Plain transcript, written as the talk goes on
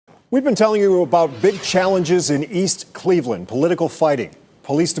We've been telling you about big challenges in East Cleveland: political fighting,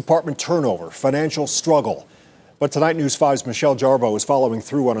 police department turnover, financial struggle. But tonight, News 5's Michelle Jarboe is following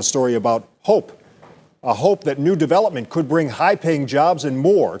through on a story about hope. A hope that new development could bring high-paying jobs and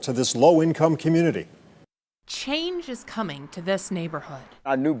more to this low-income community. Change is coming to this neighborhood.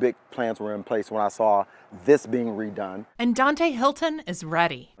 I knew big plans were in place when I saw this being redone. And Dante Hilton is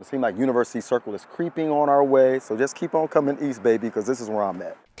ready. It seemed like University Circle is creeping on our way, so just keep on coming east, baby, because this is where I'm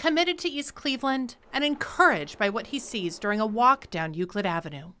at. Committed to East Cleveland and encouraged by what he sees during a walk down Euclid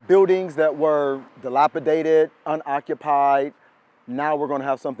Avenue. Buildings that were dilapidated, unoccupied. Now we're going to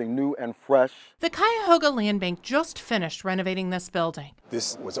have something new and fresh. The Cuyahoga Land Bank just finished renovating this building.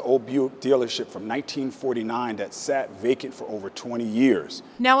 This was an old Buick dealership from 1949 that sat vacant for over 20 years.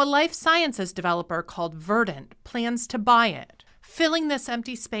 Now a life sciences developer called Verdant plans to buy it, filling this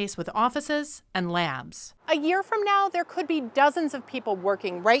empty space with offices and labs. A year from now, there could be dozens of people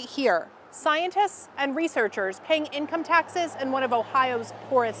working right here. Scientists and researchers paying income taxes in one of Ohio's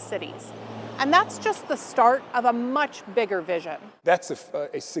poorest cities. And that's just the start of a much bigger vision. That's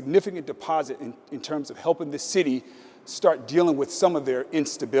a significant deposit in terms of helping the city start dealing with some of their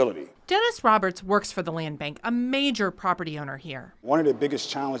instability. Dennis Roberts works for the Land Bank, a major property owner here. One of the biggest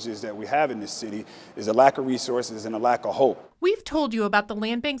challenges that we have in this city is a lack of resources and a lack of hope. We've told you about the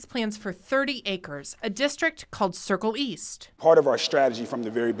Land Bank's plans for 30 acres, a district called Circle East. Part of our strategy from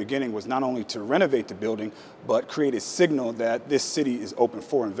the very beginning was not only to renovate the building, but create a signal that this city is open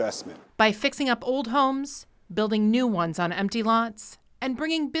for investment. By fixing up old homes, building new ones on empty lots, and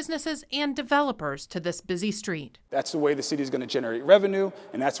bringing businesses and developers to this busy street. That's the way the city is going to generate revenue,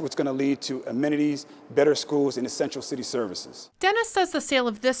 and that's what's going to lead to amenities, better schools, and essential city services. Dennis says the sale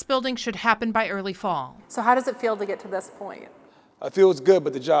of this building should happen by early fall. So how does it feel to get to this point? It feels good,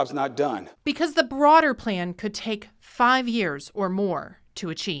 but the job's not done. Because the broader plan could take 5 years or more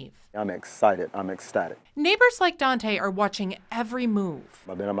to achieve. I'm excited. I'm ecstatic. Neighbors like Dante are watching every move.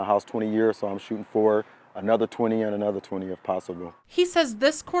 I've been in my house 20 years, so I'm shooting for another 20 and another 20 if possible. He says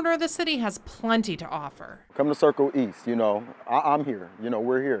this corner of the city has plenty to offer. Come to Circle East, I'm here,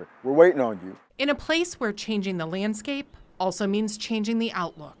 we're here. We're waiting on you. In a place where changing the landscape also means changing the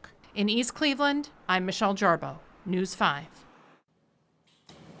outlook. In East Cleveland, I'm Michelle Jarboe, News 5.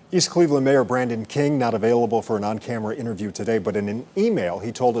 East Cleveland Mayor Brandon King not available for an on-camera interview today, but in an email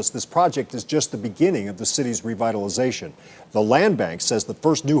he told us this project is just the beginning of the city's revitalization. The Land Bank says the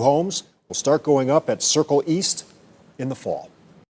first new homes will start going up at Circle East in the fall.